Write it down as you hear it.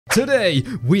Today,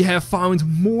 we have found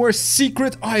more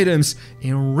secret items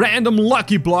in random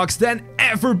lucky blocks than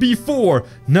ever before.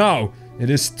 Now, it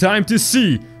is time to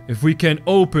see if we can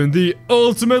open the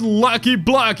ultimate lucky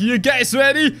block. You guys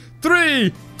ready?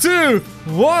 3, 2,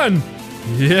 1.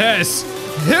 Yes,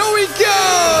 here we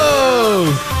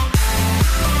go!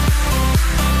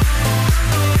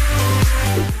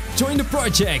 Join the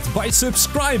project by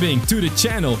subscribing to the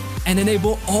channel and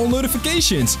enable all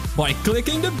notifications by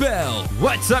clicking the bell.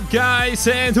 What's up, guys,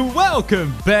 and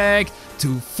welcome back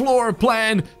to Floor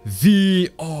Plan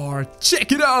VR.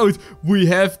 Check it out, we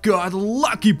have got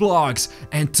lucky blocks,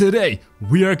 and today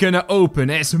we are gonna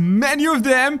open as many of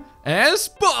them as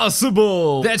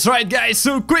possible. That's right, guys,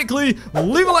 so quickly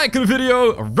leave a like on the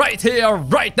video right here,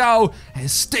 right now, and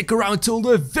stick around till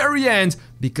the very end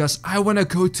because I wanna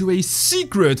go to a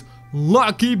secret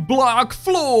lucky block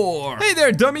floor. Hey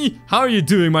there, dummy, how are you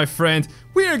doing, my friend?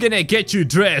 We are gonna get you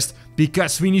dressed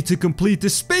because we need to complete the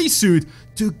spacesuit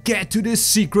to get to this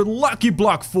secret lucky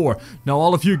block floor. Now,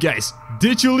 all of you guys,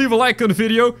 did you leave a like on the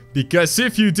video? Because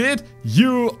if you did,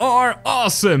 you are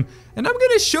awesome. And I'm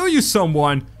gonna show you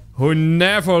someone who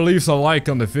never leaves a like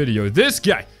on the video. This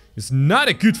guy is not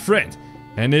a good friend,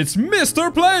 and it's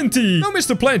Mr. Plenty. Now,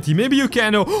 Mr. Plenty, maybe you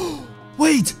can...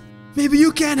 wait, maybe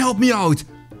you can help me out.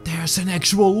 There's an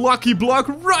actual lucky block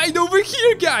right over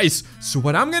here, guys. So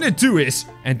what I'm gonna do is,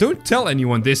 and don't tell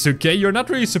anyone this, okay? You're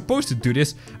not really supposed to do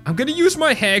this. I'm gonna use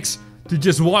my hacks to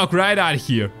just walk right out of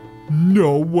here.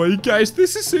 No way, guys,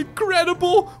 this is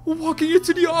incredible. Walking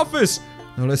into the office.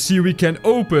 Now let's see if we can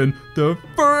open the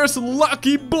first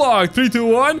lucky block. 3, 2,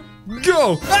 1,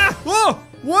 go. Ah, oh,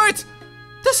 what?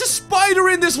 There's a spider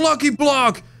in this lucky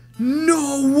block.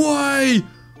 No way.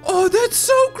 Oh, that's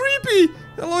so creepy.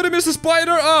 Hello there, Mr.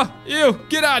 Spider. Ah, ew,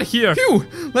 get out of here. Phew,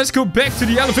 let's go back to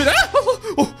the elevator.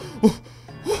 Ah,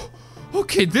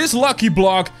 okay, this lucky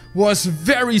block was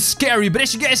very scary, but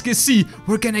as you guys can see,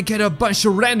 we're gonna get a bunch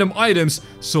of random items.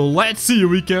 So let's see if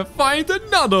we can find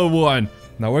another one.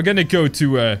 Now we're gonna go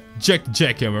to Jack the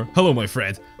Jackhammer. Hello, my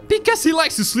friend. Because he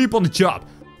likes to sleep on the job.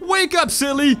 Wake up,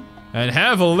 silly, and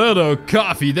have a little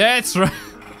coffee. That's right.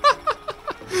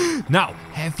 Now,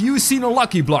 have you seen a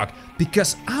lucky block?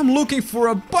 Because I'm looking for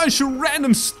a bunch of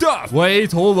random stuff.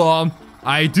 Wait, hold on.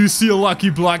 I do see a lucky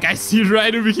block. I see it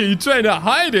right over here. You're trying to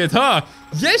hide it, huh?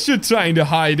 Yes, you're trying to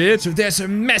hide it. So there's a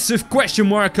massive question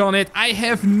mark on it. I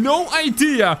have no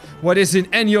idea what is in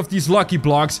any of these lucky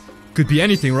blocks. Could be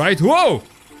anything, right? Whoa!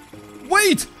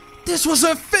 Wait! This was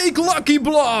a fake lucky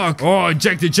block! Oh,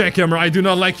 Jack the Jackhammer, I do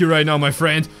not like you right now, my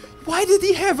friend. Why did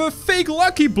he have a fake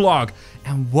lucky block?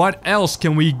 And what else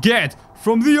can we get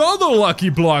from the other lucky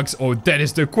blocks? Oh, that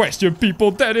is the question,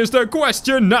 people. That is the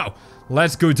question. Now,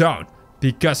 let's go down.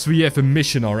 Because we have a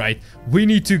mission, alright? We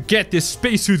need to get this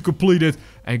spacesuit completed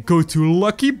and go to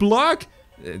lucky block?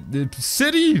 The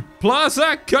city,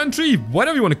 plaza, country,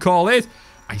 whatever you want to call it.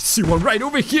 I see one right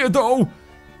over here, though.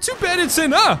 Too bad it's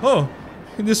in,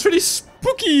 in this really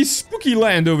spooky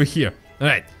land over here.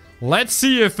 Alright, let's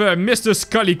see if Mr.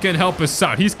 Scully can help us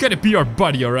out. He's gonna be our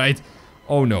buddy, alright?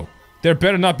 Oh, no. There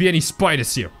better not be any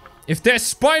spiders here. If there's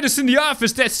spiders in the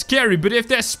office, that's scary. But if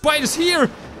there's spiders here,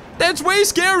 that's way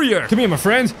scarier. Come here, my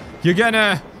friend. You're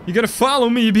gonna follow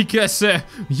me because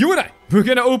you and I, we're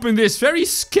gonna open this very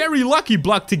scary lucky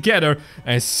block together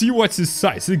and see what's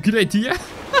inside. Is it a good idea?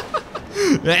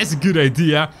 That's a good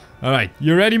idea. All right,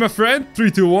 you ready, my friend?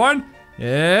 3, 2, 1,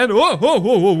 and whoa!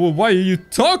 Why are you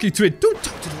talking to it? Don't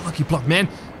talk to the lucky block, man.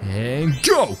 And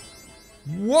go.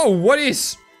 Whoa! What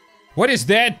is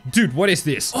that? Dude, what is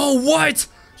this? Oh, what?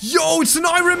 Yo, it's an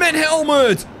Iron Man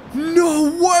helmet! No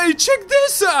way, check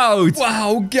this out!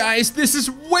 Wow, guys, this is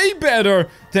way better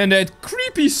than that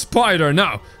creepy spider.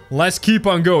 Now, let's keep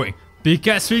on going,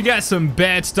 because we got some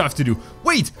bad stuff to do.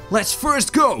 Wait, let's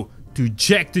first go to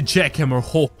Jack the Jackhammer.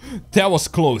 Oh, that was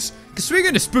close, because we're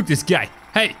gonna spook this guy.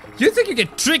 Hey, you think you can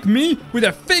trick me with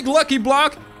a fake lucky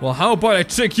block? Well, how about I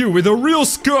trick you with a real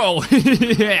skull?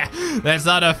 Yeah, that's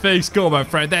not a fake skull, my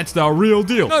friend. That's the real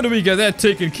deal. Now that we got that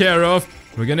taken care of,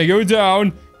 we're gonna go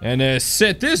down and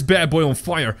set this bad boy on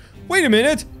fire. Wait a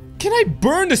minute. Can I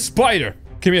burn the spider?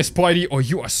 Come here, Spidey. Oh,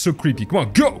 you are so creepy. Come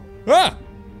on, go. Ah!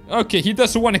 Okay, he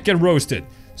doesn't want to get roasted.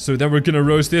 So then we're gonna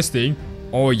roast this thing.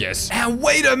 Oh, yes. And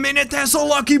wait a minute. There's a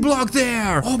lucky block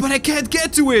there. Oh, but I can't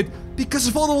get to it because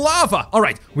of all the lava. All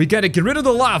right, we gotta get rid of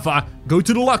the lava, go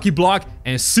to the lucky block,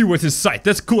 and see what's inside.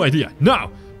 That's a cool idea.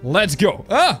 Now, let's go.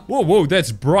 Ah, whoa,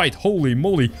 that's bright. Holy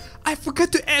moly. I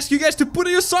forgot to ask you guys to put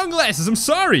on your sunglasses. I'm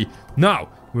sorry. Now,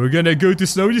 we're gonna go to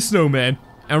Snowy the Snowman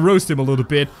and roast him a little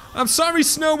bit. I'm sorry,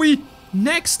 Snowy.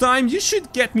 next time you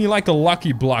should get me like a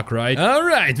lucky block, right?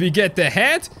 Alright, we get the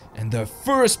head and the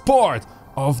first part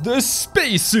of the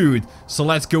spacesuit. So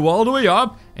let's go all the way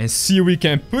up and see if we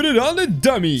can put it on the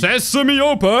dummy. Sesame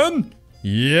open!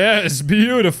 Yes,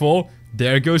 beautiful.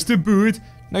 There goes the boot.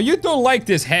 Now you don't like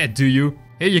this head, do you?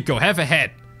 Here you go, have a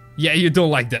head. Yeah, you don't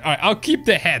like that. Alright, I'll keep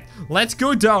the head. Let's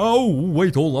go down. Oh,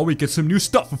 wait, hold on. We get some new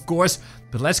stuff, of course.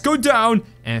 But let's go down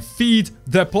and feed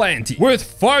the Planty. With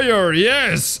fire,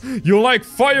 yes! You like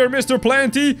fire, Mr.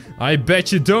 Planty? I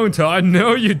bet you don't, huh?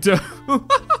 No, you don't.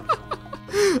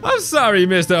 I'm sorry,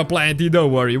 Mr. Planty.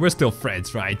 Don't worry, we're still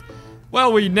friends, right?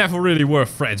 Well, we never really were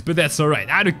friends, but that's alright.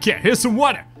 I don't care. Here's some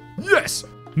water. Yes!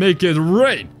 Make it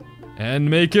rain. And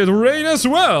make it rain as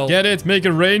well. Get it? Make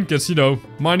it rain, because, you know,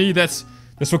 money, that's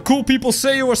what cool people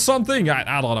say or something.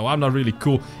 I don't know. I'm not really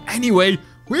cool. Anyway,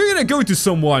 we're gonna go to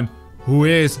someone who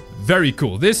is very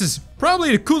cool. This is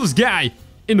probably the coolest guy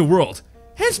in the world.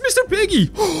 It's Mr. Piggy.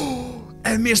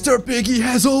 And Mr. Piggy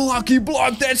has a lucky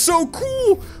block. That's so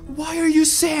cool. Why are you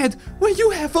sad when you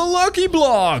have a lucky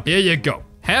block? Here you go.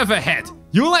 Have a hat.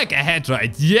 You like a hat,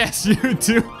 right? Yes, you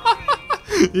do.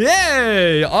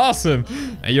 Yay! Awesome.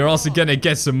 And you're also gonna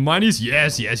get some monies.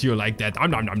 Yes, you like that.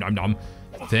 Nom, nom, nom, nom, nom.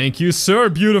 Thank you, sir.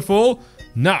 Beautiful.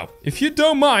 Now, if you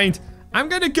don't mind, I'm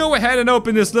gonna go ahead and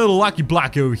open this little lucky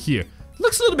block over here.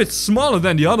 Looks a little bit smaller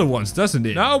than the other ones, doesn't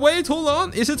it? Now, wait, hold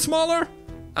on. Is it smaller?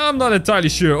 I'm not entirely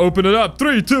sure. Open it up.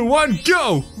 3, 2, 1,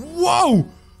 go! Whoa!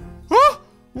 Huh?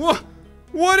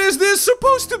 What is this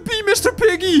supposed to be, Mr.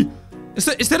 Piggy? Is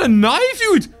that a knife,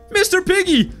 dude? Mr.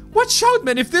 Piggy! Watch out,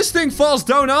 man. If this thing falls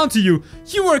down onto you,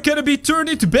 you are gonna be turned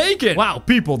into bacon. Wow,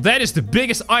 people, that is the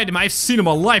biggest item I've seen in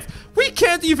my life. We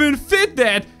can't even fit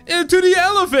that into the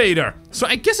elevator. So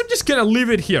I guess I'm just gonna leave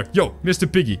it here. Yo, Mr.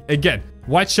 Piggy, again,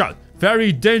 watch out.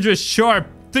 Very dangerous, sharp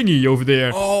thingy over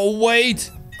there. Oh,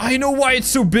 wait. I know why it's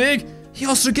so big. He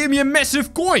also gave me a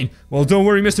massive coin. Well, don't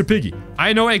worry, Mr. Piggy.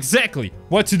 I know exactly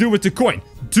what to do with the coin.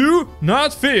 Do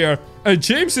not fear.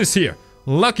 James is here.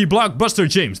 Lucky Blockbuster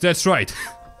James, that's right.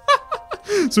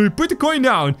 So we put the coin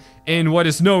down in what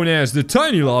is known as the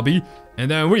tiny lobby.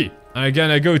 And then we are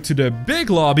gonna go to the big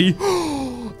lobby.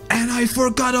 And I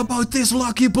forgot about this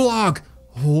lucky block.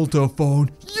 Hold the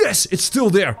phone. Yes, it's still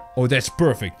there. Oh, that's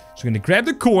perfect. So we're gonna grab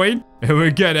the coin. And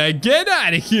we're gonna get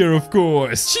out of here, of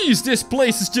course. Jeez, this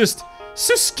place is just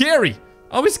so scary.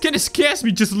 Always kinda scares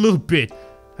me just a little bit.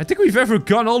 I think we've ever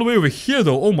gone all the way over here,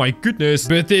 though. Oh my goodness.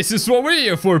 But this is what we're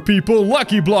here for, people.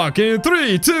 Lucky block in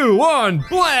 3, 2, 1,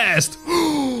 blast!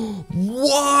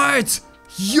 What?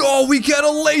 Yo, we got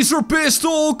a laser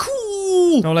pistol.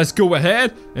 Cool. Now let's go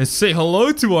ahead and say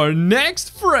hello to our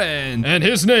next friend. And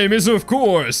his name is, of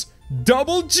course,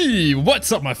 Double G.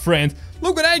 What's up, my friend?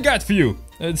 Look what I got for you.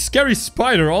 A scary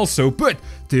spider also, but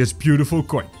this beautiful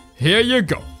coin. Here you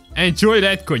go. Enjoy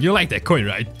that coin. You like that coin,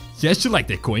 right? Yes, you like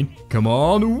that coin. Come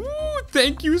on. Ooh,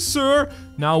 thank you, sir.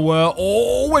 Now,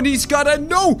 oh, and he's got a...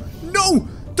 No!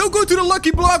 Don't go to the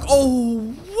lucky block. Oh,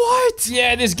 what?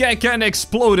 Yeah, this guy kind of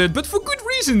exploded, but for good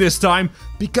reason this time.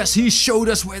 Because he showed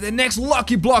us where the next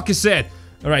lucky block is at.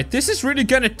 Alright, this is really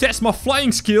gonna test my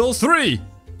flying skills. 3,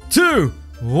 2,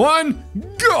 1,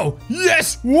 go!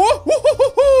 Yes! Whoa!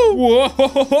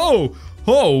 Whoa!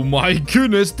 Oh my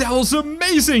goodness, that was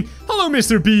amazing! Hello,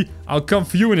 Mr. B. I'll come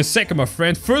for you in a second, my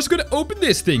friend. First, gonna open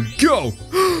this thing. Go!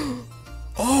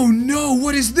 Oh no,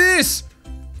 what is this?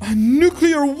 A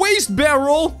nuclear waste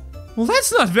barrel? Well,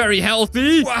 that's not very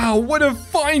healthy. Wow, what a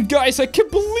find, guys. I can't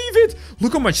believe it.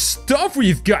 Look how much stuff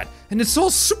we've got. And it's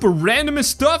all super random and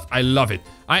stuff. I love it.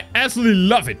 I absolutely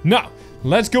love it. Now,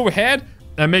 let's go ahead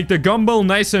and make the gumball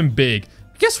nice and big.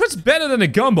 Guess what's better than a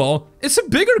gumball? It's a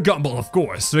bigger gumball, of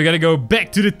course. So we gotta go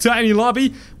back to the tiny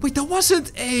lobby. Wait, there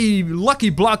wasn't a lucky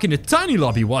block in the tiny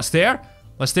lobby, was there?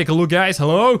 Let's take a look, guys.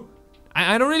 Hello?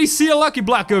 I don't really see a lucky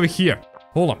block over here.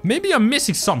 Hold on. Maybe I'm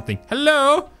missing something.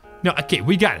 Hello? No, okay,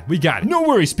 we got it. No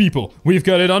worries, people. We've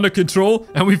got it under control.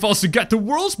 And we've also got the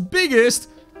world's biggest...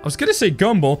 I was gonna say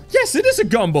gumball. Yes, it is a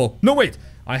gumball. No, wait.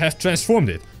 I have transformed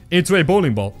it into a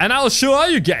bowling ball. And I'll show all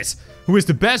you guys who is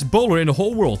the best bowler in the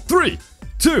whole world. 3,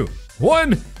 2,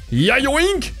 1,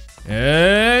 yoink!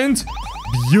 And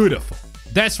beautiful.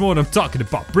 That's what I'm talking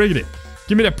about. Bring it in.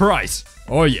 Give me the prize.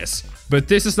 Oh, yes. But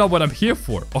this is not what I'm here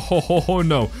for. Oh,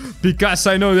 no. Because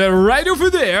I know that right over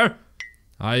there.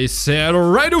 I said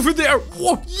right over there.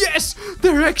 Whoa, yes!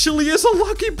 There actually is a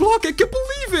lucky block. I can't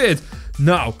believe it.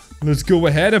 Now, let's go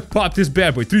ahead and pop this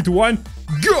bad boy. 3, 2, 1,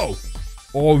 go!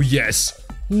 Oh, yes.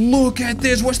 Look at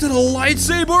this. Was that a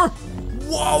lightsaber?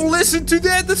 Wow, listen to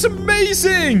that. That's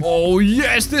amazing. Oh,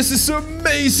 yes, this is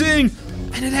amazing.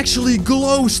 And it actually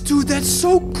glows, dude. That's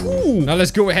so cool. Now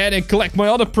let's go ahead and collect my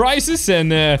other prizes and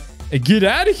get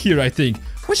out of here, I think.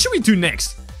 What should we do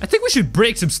next? I think we should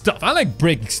break some stuff. I like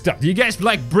breaking stuff. Do you guys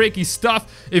like breaking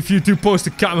stuff? If you do, post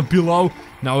a comment below.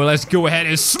 Now let's go ahead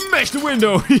and smash the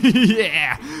window.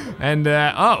 Yeah. And,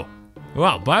 oh.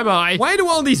 Well, bye-bye. Why do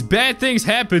all these bad things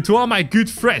happen to all my good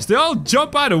friends? They all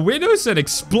jump out of windows and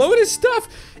explode and stuff.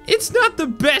 It's not the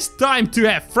best time to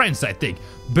have friends, I think.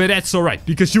 But that's alright,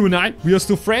 because you and I, we are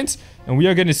still friends. And we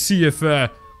are gonna see if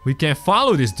we can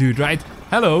follow this dude, right?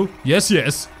 Hello. Yes,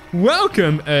 yes.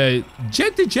 Welcome,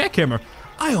 Jack the Jackhammer.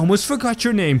 I almost forgot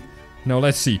your name. Now,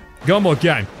 let's see. Gumball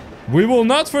Gang. We will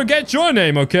not forget your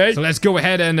name, okay? So let's go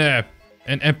ahead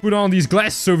and put on these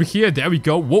glasses over here. There we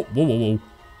go. Whoa, whoa, whoa, whoa.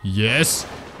 Yes.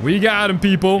 We got him,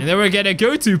 people. And then we're gonna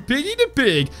go to Piggy the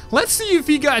Pig. Let's see if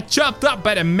he got chopped up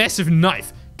by the massive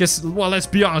knife. Guess, well, let's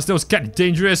be honest, that was kind of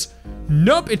dangerous.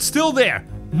 Nope, it's still there.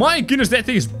 My goodness, that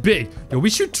thing is big. Yo, we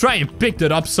should try and pick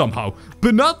that up somehow.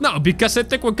 But not now, because I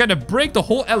think we're gonna break the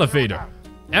whole elevator.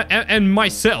 And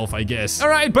myself, I guess.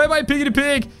 Alright, bye-bye, Piggy the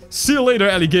Pig. See you later,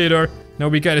 alligator. Now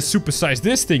we gotta supersize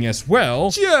this thing as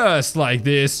well. Just like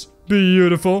this.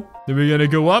 Beautiful. Then we're gonna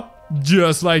go up.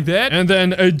 Just like that. And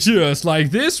then just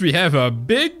like this, we have a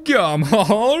big gum.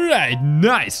 Alright,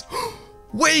 nice.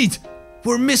 Wait,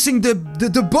 we're missing the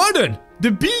button.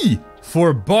 The B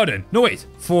for button. No, wait,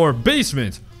 for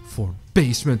basement. For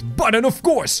basement button, of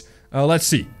course. Let's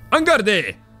see.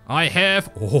 Angarde. I have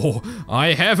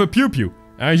a pew-pew.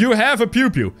 And you have a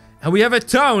pew-pew. And we have a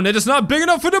town that is not big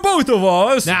enough for the both of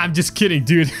us. Nah, I'm just kidding,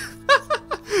 dude.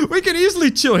 We can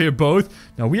easily chill here, both.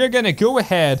 Now, we are gonna go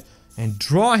ahead and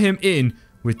draw him in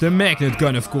with the magnet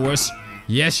gun, of course.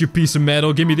 Yes, you piece of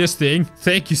metal. Give me this thing.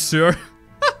 Thank you, sir.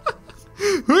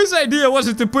 Whose idea was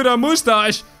it to put a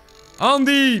mustache on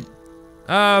the...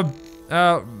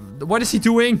 what is he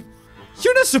doing?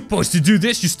 You're not supposed to do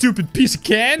this, you stupid piece of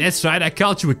can. That's right, I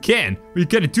called you a can. What are you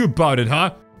gonna do about it,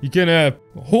 huh? You gonna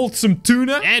hold some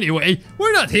tuna? Anyway,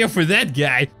 we're not here for that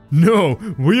guy. No,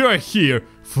 we are here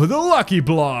for the Lucky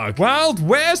Block. Well,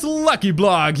 where's the Lucky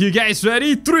Block? You guys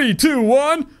ready? 3, 2,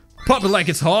 1. Pop it like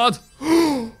it's hot.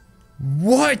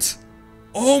 What?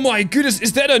 Oh my goodness,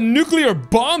 is that a nuclear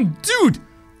bomb? Dude,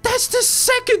 that's the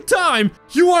second time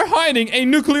you are hiding a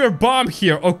nuclear bomb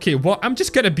here. Okay, well, I'm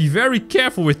just gonna be very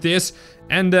careful with this.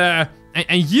 And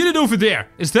yeet it over there.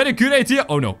 Is that a good idea?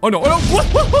 Oh no, oh no, oh no.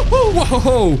 Whoa, whoa,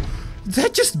 whoa.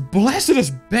 That just blasted us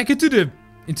back into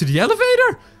the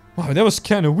elevator? Wow, that was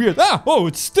kind of weird. Ah, oh,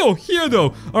 it's still here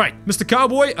though. Alright, Mr.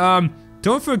 Cowboy,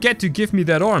 don't forget to give me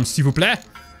that arm, s'il vous plaît.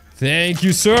 Thank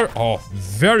you, sir. Oh,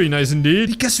 very nice indeed.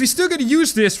 Because we're still gonna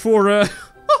use this for,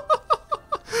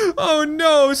 oh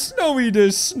no, Snowy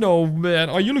the Snowman.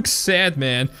 Oh, you look sad,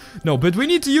 man. No, but we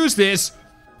need to use this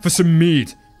for some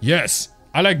meat. Yes,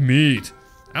 I like meat.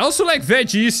 I also like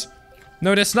veggies.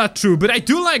 No, that's not true, but I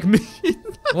do like meat.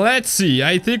 Let's see,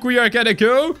 I think we are gonna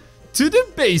go to the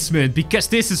basement, because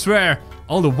this is where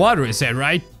all the water is at,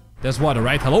 right? There's water,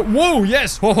 right? Hello? Whoa,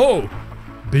 yes, ho ho.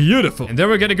 Beautiful. And then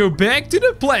we're gonna go back to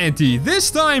the planty.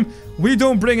 This time, we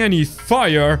don't bring any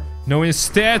fire. No,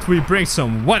 instead, we bring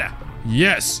some water.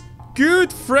 Yes,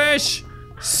 good, fresh,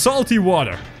 salty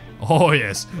water. Oh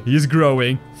yes, he's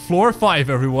growing. Floor 5,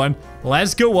 everyone.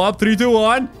 Let's go up, 3, 2,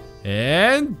 1.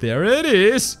 And there it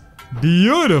is.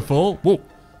 Beautiful. Whoa.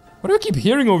 What do I keep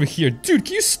hearing over here? Dude,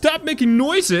 can you stop making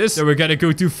noises? Then we're gonna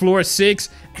go to floor 6.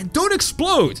 And don't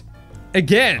explode.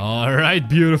 Again. Alright,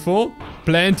 beautiful.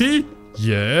 Plenty.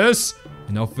 Yes.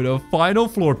 And now for the final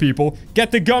floor, people.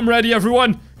 Get the gum ready,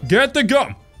 everyone. Get the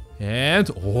gum. And,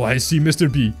 oh, I see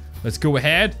Mr. B. Let's go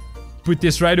ahead. Put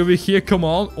this right over here. Come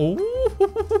on.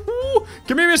 Oh.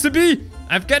 Come here, Mr. B.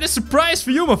 I've got a surprise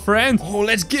for you, my friend. Oh,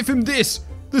 let's give him this.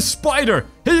 The spider.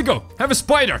 Here you go. Have a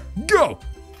spider. Go.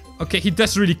 Okay, he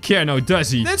doesn't really care now,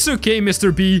 does he? That's okay,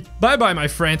 Mr. B. Bye-bye, my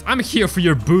friend. I'm here for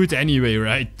your boot anyway,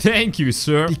 right? Thank you,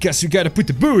 sir. Because you gotta put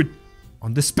the boot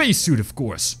on the spacesuit, of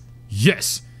course.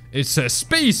 Yes, it's a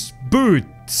space boot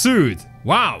suit.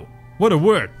 Wow, what a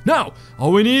word. Now,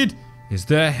 all we need is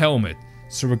the helmet.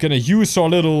 So we're gonna use our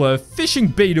little fishing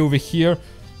bait over here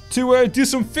to do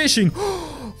some fishing.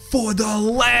 For the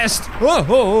last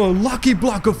lucky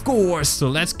block, of course. So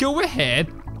let's go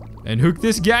ahead and hook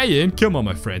this guy in. Come on,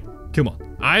 my friend. Come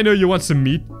on. I know you want some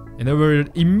meat. And then we're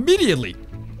immediately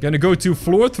gonna go to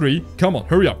floor 3. Come on,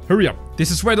 hurry up, hurry up.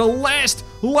 This is where the last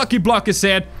lucky block is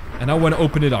at. And I want to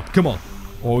open it up. Come on.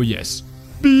 Oh, yes.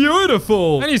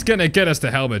 Beautiful. And he's gonna get us the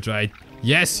helmet, right?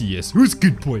 Yes, he is. Who's a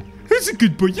good boy? Who's a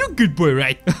good boy? You're a good boy,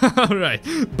 right? Alright.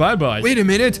 Bye-bye. Wait a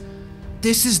minute.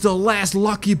 This is the last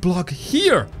lucky block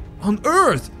here on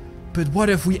Earth. But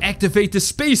what if we activate the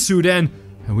spacesuit and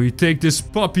And we take this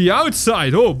puppy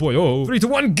outside. Oh boy, oh. 3, 2,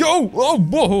 1, go! Oh,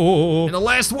 whoa! And the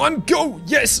last one, go!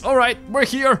 Yes, alright, we're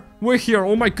here. We're here.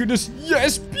 Oh my goodness,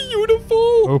 yes,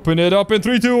 beautiful! Open it up in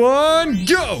 3, 2, 1,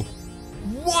 go!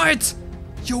 What?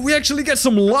 Yo, we actually get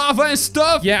some lava and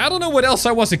stuff? Yeah, I don't know what else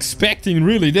I was expecting,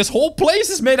 really. This whole place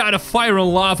is made out of fire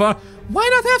and lava. Why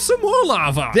not have some more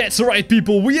lava? That's right,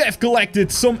 people. We have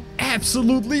collected some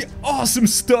absolutely awesome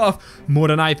stuff. More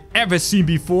than I've ever seen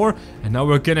before. And now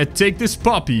we're gonna take this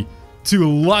puppy to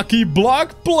Lucky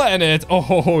Block Planet.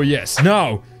 Oh, yes.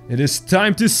 Now, it is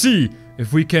time to see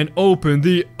if we can open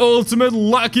the ultimate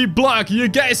Lucky Block. You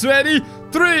guys ready?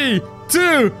 3,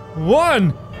 2,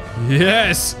 1.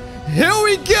 Yes. Here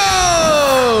we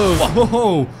go!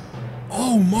 Whoa!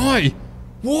 Oh my!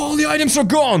 Whoa, all the items are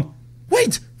gone!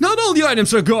 Wait, not all the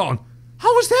items are gone!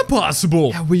 How is that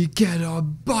possible? And we get a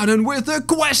button with a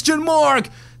question mark!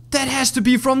 That has to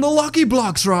be from the Lucky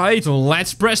Blocks, right? So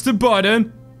let's press the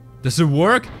button. Does it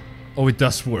work? Oh, it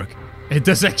does work. It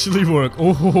does actually work.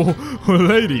 Oh,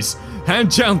 ladies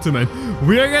and gentlemen,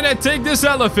 we are gonna take this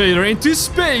elevator into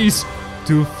space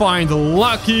to find the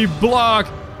Lucky Block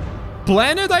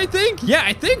Planet, I think? Yeah,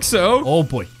 I think so. Oh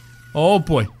boy. Oh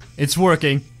boy. It's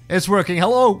working. It's working.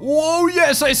 Hello. Whoa,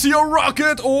 yes, I see a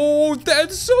rocket. Oh,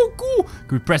 that's so cool.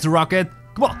 Can we press the rocket?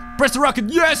 Come on, press the rocket.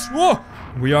 Yes. Whoa.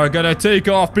 We are gonna take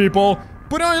off, people.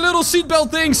 Put on your little seatbelt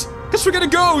things, because we're gonna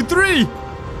go. 3,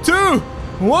 2,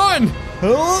 1.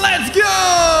 Let's go.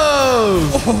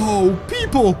 Oh,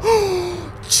 people.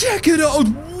 Check it out.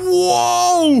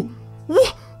 Whoa.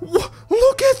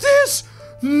 Look at this.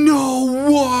 No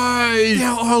way!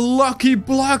 There are Lucky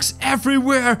Blocks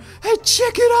everywhere! Hey,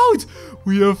 check it out!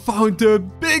 We have found the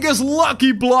biggest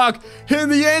Lucky Block in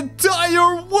the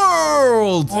entire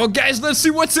world! Oh, guys, let's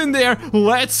see what's in there!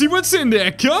 Let's see what's in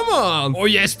there! Come on! Oh,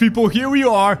 yes, people, here we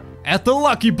are at the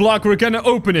Lucky Block. We're gonna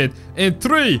open it in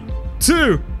 3,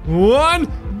 2,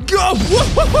 1... Go!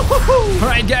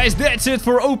 Alright guys, that's it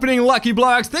for opening Lucky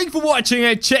Blocks. Thank you for watching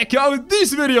and check out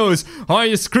these videos on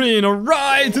your screen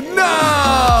right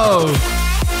now!